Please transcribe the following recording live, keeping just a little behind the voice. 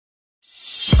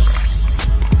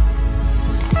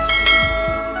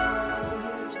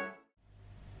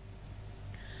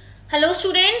Hello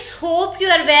students, hope you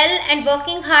are well and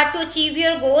working hard to achieve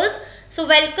your goals. So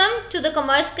welcome to the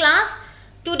commerce class.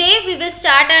 Today we will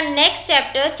start our next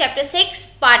chapter, chapter 6,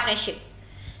 partnership.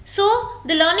 So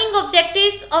the learning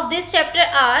objectives of this chapter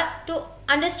are to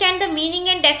understand the meaning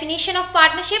and definition of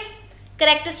partnership,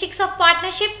 characteristics of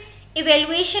partnership,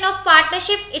 evaluation of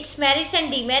partnership, its merits and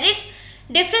demerits,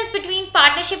 difference between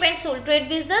partnership and sole trade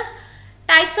business,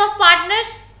 types of partners,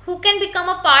 who can become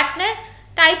a partner,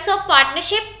 types of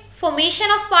partnership, formation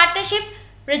of partnership,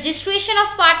 registration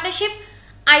of partnership,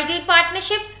 ideal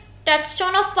partnership,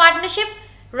 touchstone of partnership,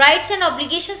 rights and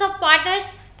obligations of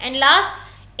partners, and last,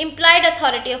 implied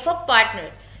authority of a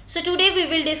partner. So today we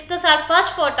will discuss our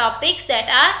first four topics, that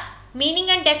are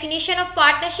meaning and definition of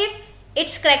partnership,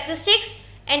 its characteristics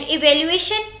and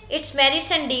evaluation, its merits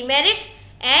and demerits,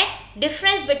 and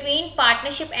difference between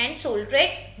partnership and sole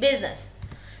trade business.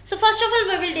 So first of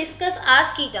all, we will discuss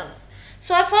our key terms.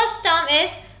 So our first term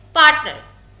is partner.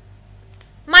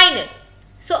 Minor.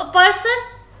 So a person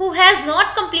who has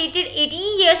not completed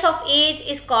 18 years of age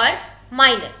is called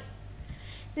minor.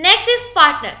 Next is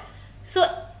partner. So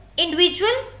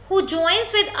individual who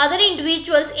joins with other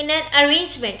individuals in an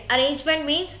arrangement. Arrangement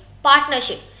means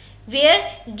partnership,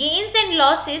 where gains and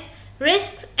losses,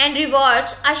 risks and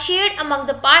rewards are shared among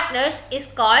the partners is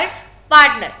called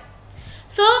partner.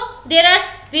 So there are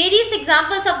various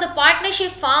examples of the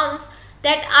partnership firms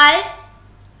that I'll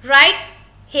write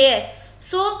here.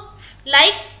 So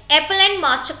like Apple and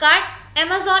MasterCard,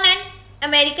 Amazon and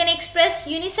American Express,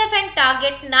 UNICEF and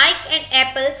Target, Nike and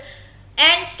Apple,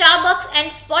 and Starbucks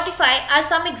and Spotify are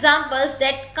some examples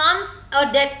that comes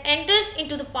or that enters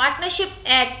into the Partnership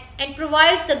Act and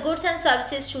provides the goods and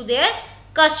services to their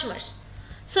customers.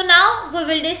 So now we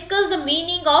will discuss the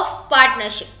meaning of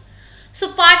partnership.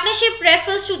 So partnership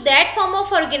refers to that form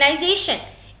of organization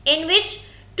in which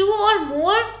two or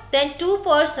more than two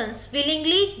persons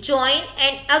willingly join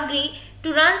and agree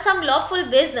to run some lawful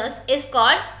business is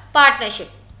called partnership.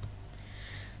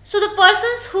 So the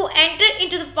persons who enter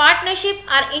into the partnership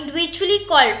are individually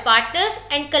called partners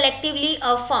and collectively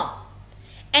a firm.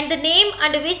 And the name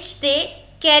under which they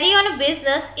carry on a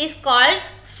business is called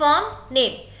firm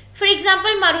name. For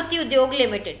example, Maruti Udyog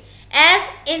Limited. As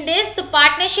in this, the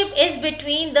partnership is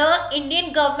between the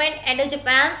Indian government and the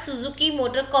Japan Suzuki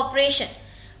Motor Corporation.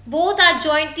 Both are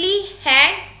jointly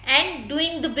hand and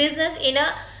doing the business in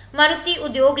a Maruti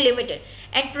Udyog Limited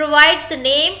and provides the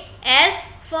name as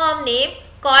firm name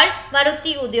called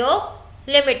Maruti Udyog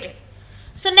Limited.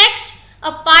 So next,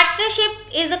 a partnership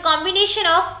is a combination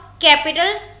of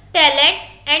capital, talent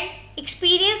and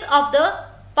experience of the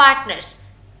partners.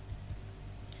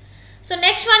 So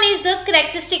next one is the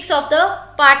characteristics of the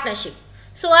partnership.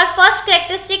 So our first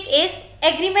characteristic is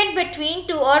agreement between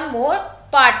two or more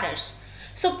partners.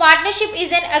 So partnership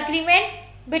is an agreement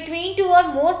between two or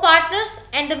more partners,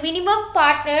 and the minimum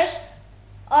partners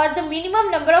or the minimum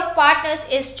number of partners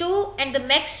is 2 and the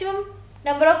maximum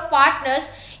number of partners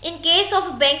in case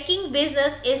of banking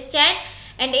business is 10,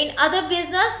 and in other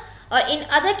business or in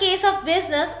other case of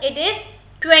business it is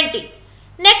 20.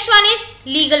 Next one is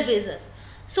legal business.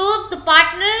 So the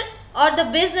partner or the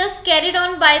business carried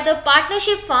on by the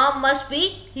partnership firm must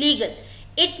be legal.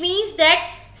 It means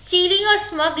that stealing or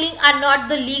smuggling are not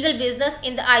the legal business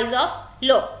in the eyes of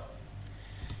law.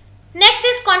 Next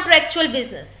is contractual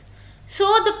business. So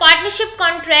the partnership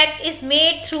contract is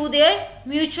made through their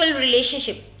mutual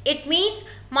relationship. It means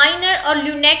minor or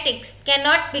lunatics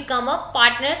cannot become a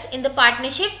partners in the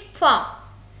partnership firm.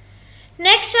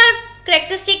 Next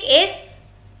characteristic is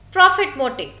profit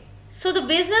motive. So the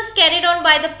business carried on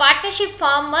by the partnership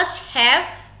firm must have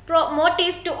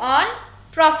motive to earn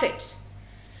profits.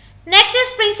 Next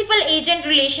is principal agent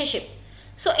relationship.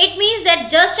 So it means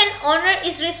that just an owner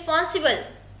is responsible.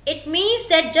 It means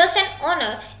that just an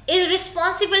owner is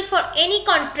responsible for any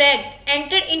contract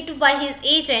entered into by his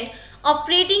agent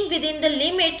operating within the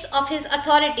limits of his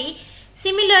authority.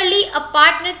 Similarly, a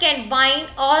partner can bind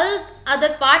all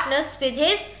other partners with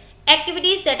his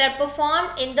activities that are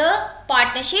performed in the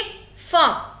partnership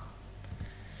firm.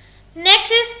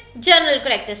 Next is general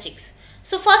characteristics.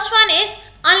 So first one is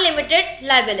unlimited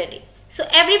liability. So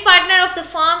every partner of the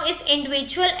firm is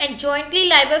individual and jointly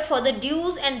liable for the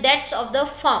dues and debts of the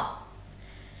firm.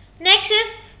 Next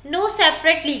is no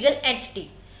separate legal entity.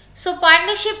 So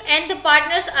partnership and the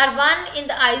partners are one in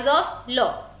the eyes of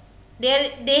law.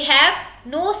 They have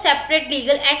no separate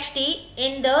legal entity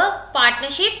in the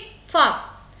partnership firm.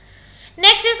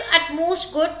 Next is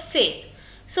utmost good faith.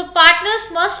 So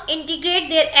partners must integrate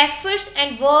their efforts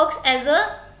and works as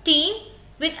a team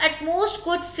with utmost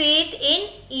good faith in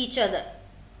each other.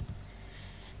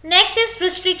 Next is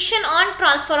restriction on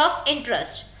transfer of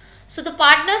interest. So the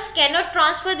partners cannot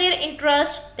transfer their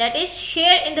interest, that is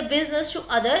share in the business, to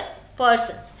other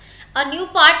persons. A new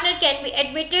partner can be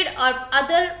admitted, or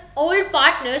other old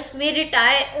partners may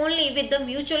retire only with the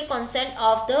mutual consent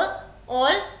of the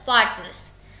all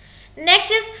partners. Next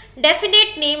is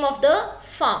definite name of the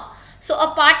firm. So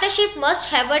a partnership must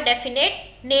have a definite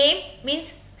name,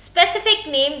 means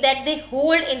specific name that they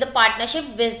hold in the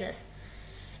partnership business.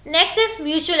 Next is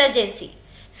mutual agency.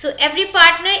 So every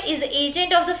partner is the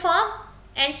agent of the firm,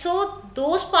 and so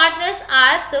those partners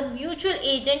are the mutual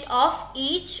agent of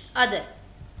each other.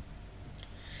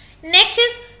 Next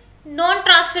is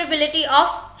non-transferability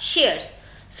of shares.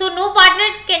 So no partner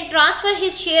can transfer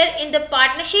his share in the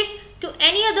partnership to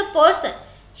any other person.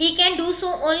 He can do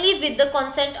so only with the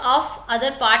consent of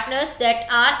other partners that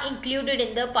are included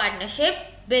in the partnership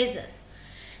business.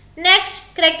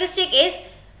 Next characteristic is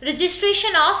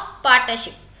registration of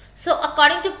partnership. So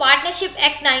according to Partnership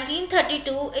Act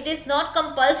 1932, it is not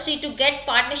compulsory to get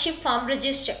partnership firm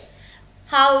registered.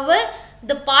 However,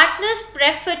 the partners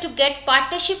prefer to get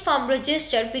partnership firm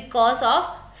registered because of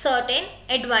certain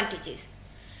advantages.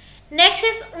 Next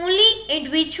is only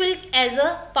individual as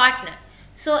a partner.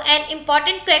 So an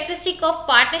important characteristic of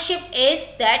partnership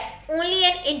is that only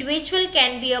an individual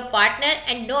can be a partner,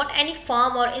 and not any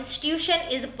firm or institution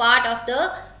is a part of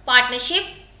the partnership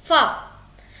firm.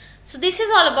 So this is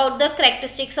all about the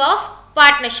characteristics of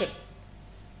partnership.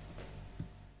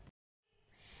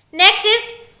 Next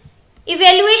is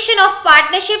evaluation of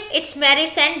partnership, its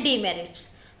merits and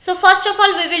demerits. So first of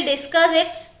all, we will discuss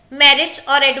its merits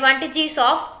or advantages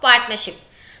of partnership.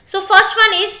 So first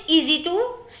one is easy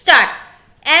to start,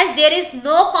 as there is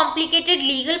no complicated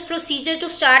legal procedure to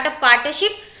start a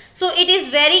partnership. So it is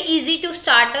very easy to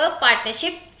start a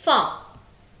partnership firm.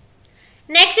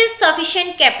 Next is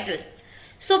sufficient capital.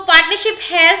 So partnership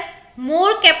has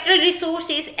more capital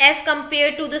resources as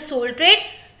compared to the sole trade.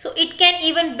 So it can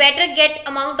even better get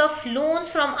amount of loans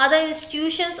from other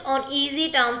institutions on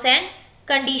easy terms and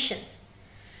conditions.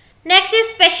 Next is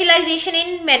specialization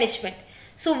in management.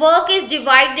 So work is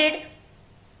divided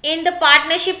in the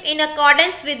partnership in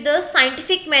accordance with the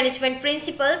scientific management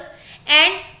principles,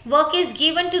 and work is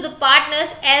given to the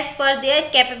partners as per their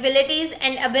capabilities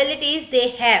and abilities they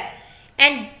have,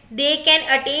 and they can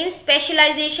attain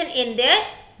specialization in their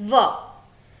work.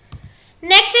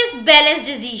 Next is balanced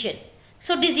decision.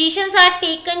 So decisions are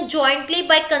taken jointly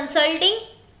by consulting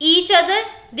each other.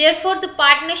 Therefore, the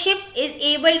partnership is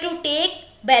able to take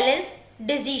balanced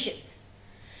decisions.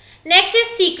 Next is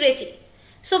secrecy.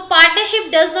 So partnership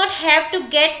does not have to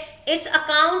get its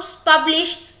accounts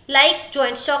published like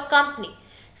joint stock company.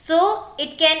 So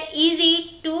it can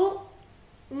easy to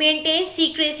maintain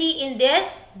secrecy in their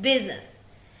business.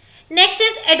 Next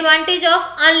is advantage of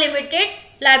unlimited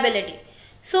liability.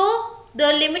 So the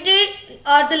limited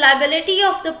or the liability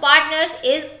of the partners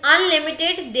is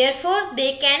unlimited, therefore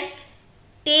they can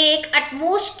take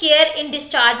utmost care in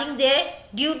discharging their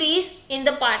duties in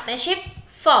the partnership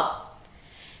firm.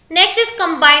 Next is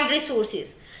combined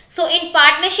resources. So in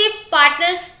partnership,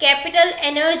 partners' capital,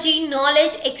 energy,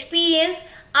 knowledge, experience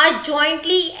are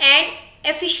jointly and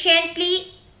efficiently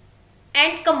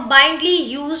and combinedly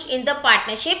used in the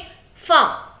partnership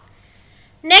firm.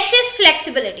 Next is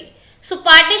flexibility. So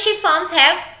partnership firms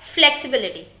have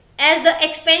flexibility, as the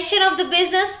expansion of the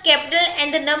business, capital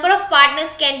and the number of partners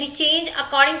can be changed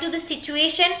according to the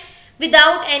situation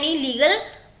without any legal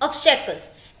obstacles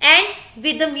and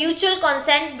with the mutual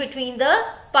consent between the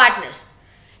partners.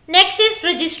 Next is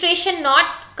registration not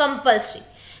compulsory.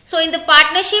 So in the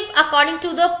partnership, according to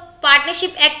the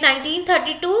Partnership Act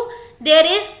 1932, there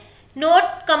is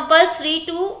not compulsory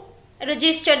to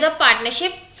register the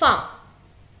partnership firm.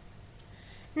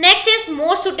 Next is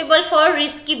more suitable for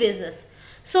risky business.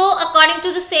 So according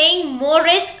to the saying, more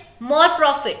risk, more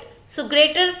profit. So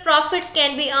greater profits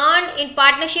can be earned in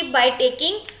partnership by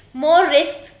taking more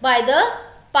risks by the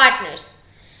partners.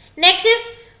 Next is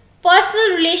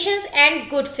personal relations and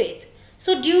good faith.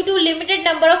 So due to limited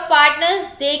number of partners,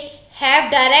 they have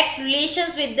direct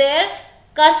relations with their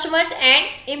customers and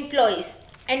employees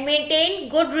and maintain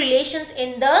good relations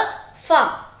in the firm.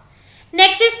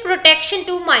 Next is protection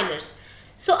to minors.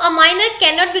 So a minor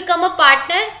cannot become a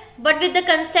partner, but with the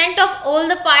consent of all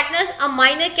the partners, a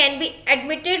minor can be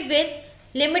admitted with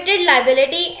limited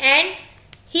liability and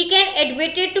he can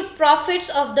admit it to profits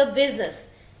of the business,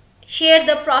 share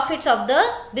the profits of the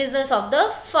business of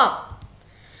the firm.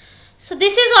 So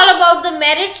this is all about the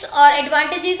merits or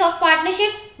advantages of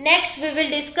partnership. Next we will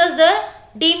discuss the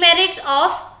demerits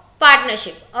of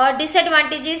partnership or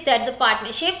disadvantages that the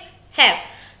partnership have.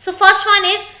 So first one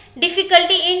is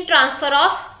difficulty in transfer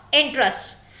of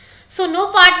interest. So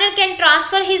no partner can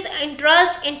transfer his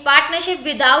interest in partnership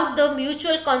without the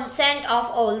mutual consent of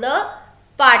all the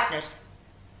partners.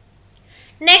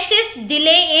 Next is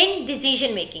delay in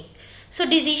decision making. So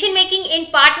decision making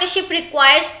in partnership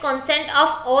requires consent of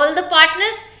all the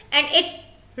partners and it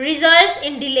results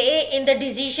in delay in the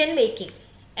decision making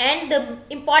and the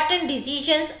important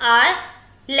decisions are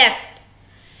left.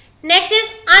 Next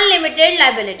is unlimited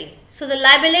liability. So the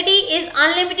liability is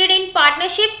unlimited in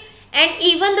partnership and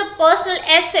even the personal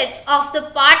assets of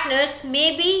the partners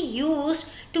may be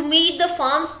used to meet the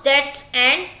firm's debts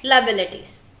and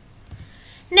liabilities.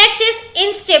 Next is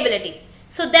instability.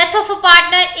 So death of a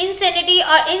partner, insanity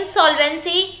or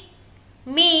insolvency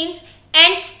means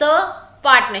ends the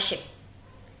partnership.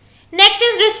 Next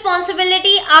is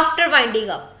responsibility after winding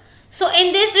up. So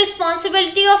in this,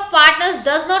 responsibility of partners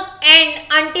does not end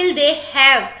until they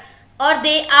have or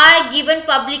they are given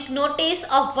public notice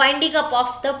of winding up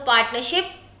of the partnership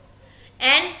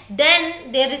and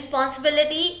then their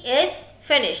responsibility is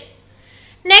finished.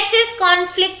 Next is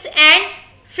conflicts and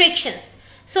frictions.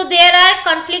 So there are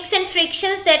conflicts and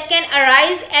frictions that can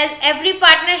arise as every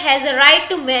partner has a right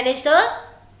to manage the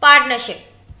partnership.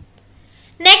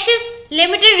 Next is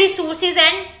limited resources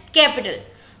and capital.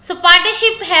 So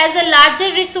partnership has a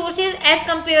larger resources as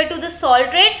compared to the sole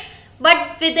trade,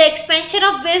 but with the expansion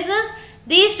of business,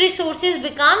 these resources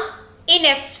become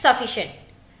insufficient.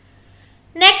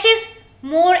 Next is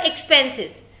more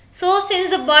expenses. So since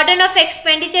the burden of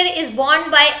expenditure is borne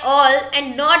by all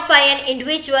and not by an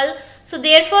individual, so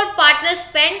therefore partners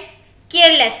spend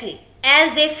carelessly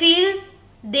as they feel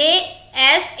they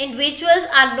as individuals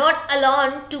are not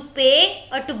alone to pay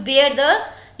or to bear the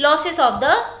losses of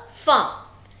the firm.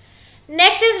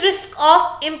 Next is risk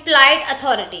of implied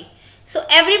authority. So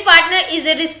every partner is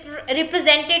a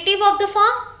representative of the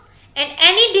firm and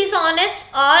any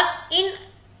dishonest or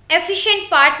inefficient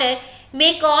partner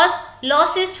may cause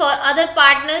losses for other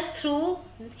partners through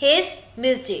his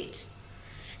misdeeds.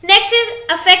 Next is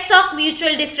effects of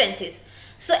mutual differences.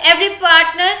 So every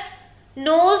partner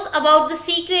knows about the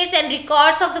secrets and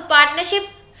records of the partnership.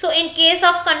 So in case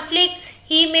of conflicts,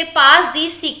 he may pass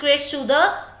these secrets to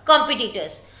the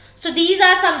competitors. So these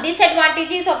are some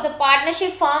disadvantages of the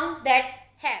partnership firm that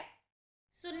have.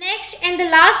 So next and the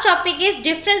last topic is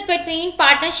difference between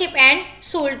partnership and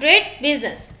sole trade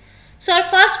business. So our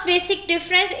first basic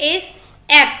difference is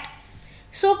Act.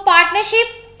 So partnership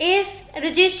is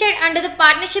registered under the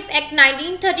Partnership Act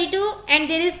 1932 and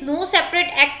there is no separate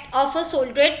act of a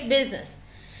sole trade business.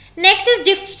 Next is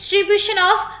distribution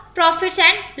of profits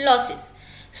and losses.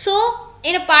 So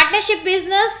in a partnership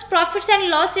business, profits and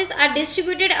losses are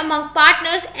distributed among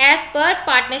partners as per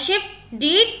partnership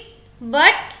deed,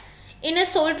 but in a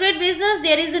sole trade business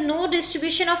there is no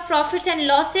distribution of profits and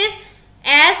losses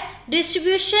as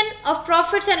distribution of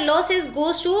profits and losses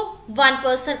goes to one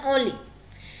person only.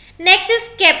 Next is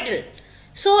capital.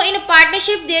 So in a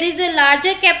partnership there is a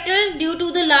larger capital due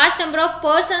to the large number of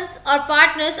persons or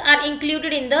partners are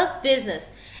included in the business,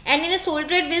 and in a sole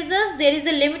trade business there is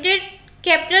a limited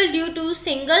capital due to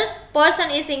single person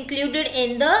is included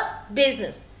in the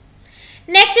business.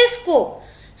 Next is scope.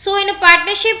 So in a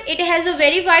partnership it has a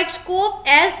very wide scope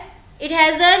as it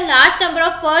has a large number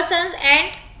of persons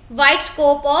and wide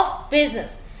scope of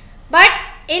business, but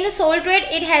in a sole trade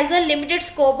it has a limited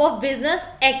scope of business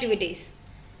activities.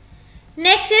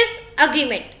 Next is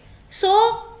agreement.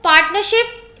 So partnership,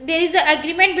 there is an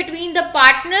agreement between the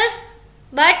partners,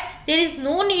 but there is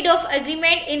no need of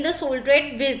agreement in the sole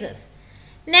trade business.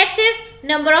 Next is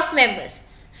number of members.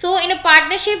 So in a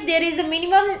partnership there is a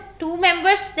minimum 2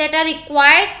 members that are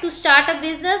required to start a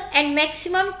business and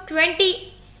maximum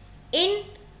 20 in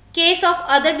case of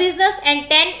other business and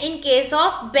 10 in case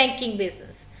of banking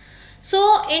business.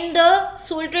 So in the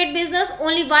sole trade business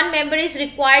only 1 member is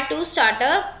required to start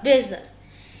a business.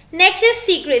 Next is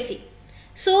secrecy.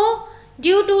 So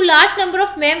due to large number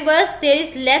of members there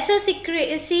is lesser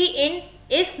secrecy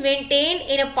is maintained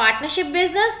in a partnership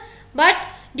business, but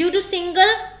due to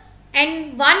single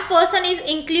and 1 person is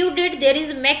included there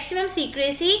is maximum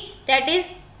secrecy that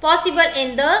is possible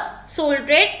in the sole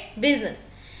trade business.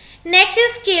 Next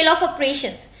is scale of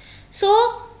operations.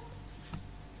 So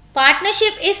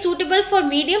partnership is suitable for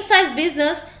medium sized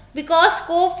business because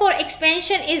scope for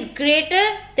expansion is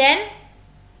greater than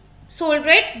sole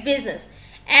trade business,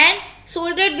 and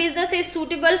sole trade business is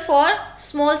suitable for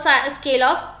small scale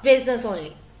of business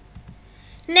only.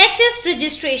 Next is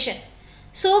registration.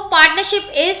 So partnership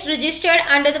is registered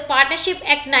under the Partnership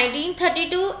Act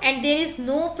 1932 and there is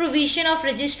no provision of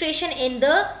registration in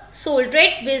the sole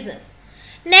trade business.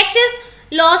 Next is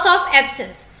loss of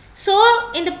absence.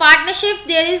 So in the partnership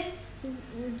there is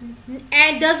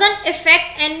and doesn't affect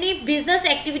any business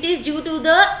activities due to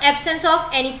the absence of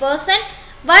any person.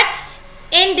 But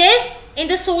in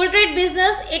the sole trade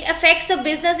business, it affects the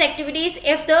business activities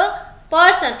if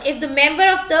the member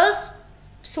of the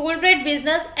sole trade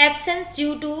business absence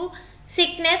due to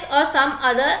sickness or some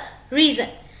other reason.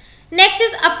 Next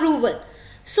is approval.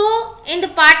 So in the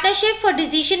partnership, for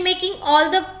decision making,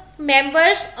 all the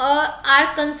members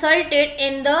are consulted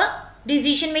in the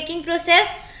decision making process,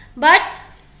 but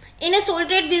in a sole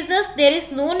trade business there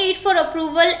is no need for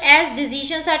approval as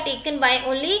decisions are taken by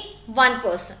only one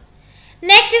person.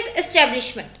 Next is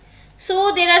establishment.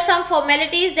 So there are some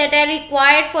formalities that are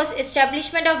required for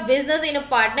establishment of business in a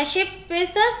partnership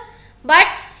business, but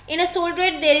in a sole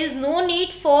trade there is no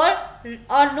need for,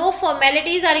 or no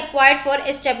formalities are required for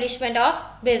establishment of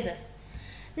business.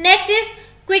 Next is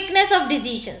quickness of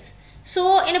decisions.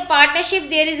 So in a partnership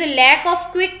there is a lack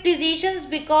of quick decisions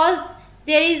because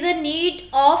there is a need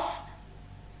of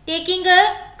taking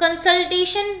a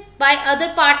consultation by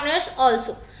other partners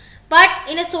also. But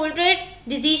in a sole trade,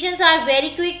 decisions are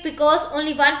very quick because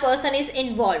only one person is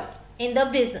involved in the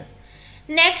business.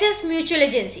 Next is mutual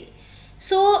agency.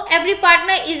 So every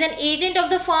partner is an agent of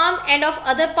the firm and of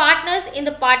other partners in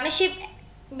the partnership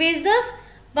business,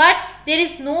 but there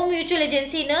is no mutual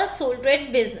agency in a sole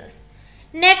trade business.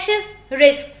 Next is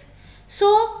risks.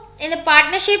 So in the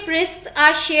partnership, risks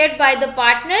are shared by the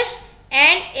partners,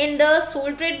 and in the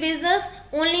sole trade business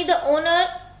only the owner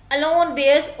alone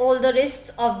bears all the risks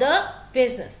of the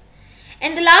business.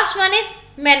 And the last one is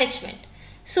management.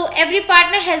 So every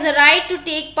partner has a right to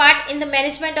take part in the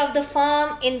management of the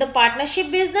firm in the partnership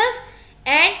business,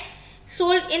 and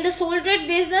in the sole trade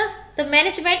business the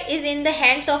management is in the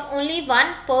hands of only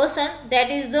one person, that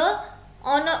is the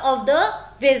owner of the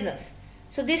business.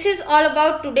 So this is all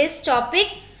about today's topic.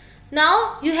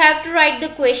 Now you have to write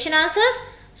the question answers.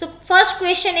 So first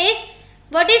question is,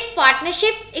 what is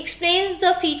partnership? Explains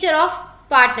the feature of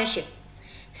partnership.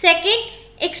 Second,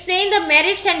 explain the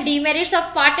merits and demerits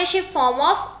of partnership form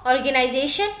of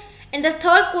organization. And the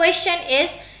third question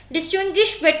is,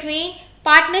 distinguish between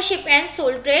partnership and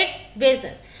sole trade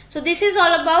business. So this is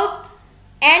all about,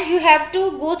 and you have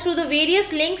to go through the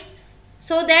various links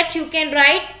so that you can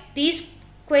write these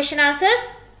question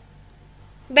answers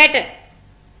better.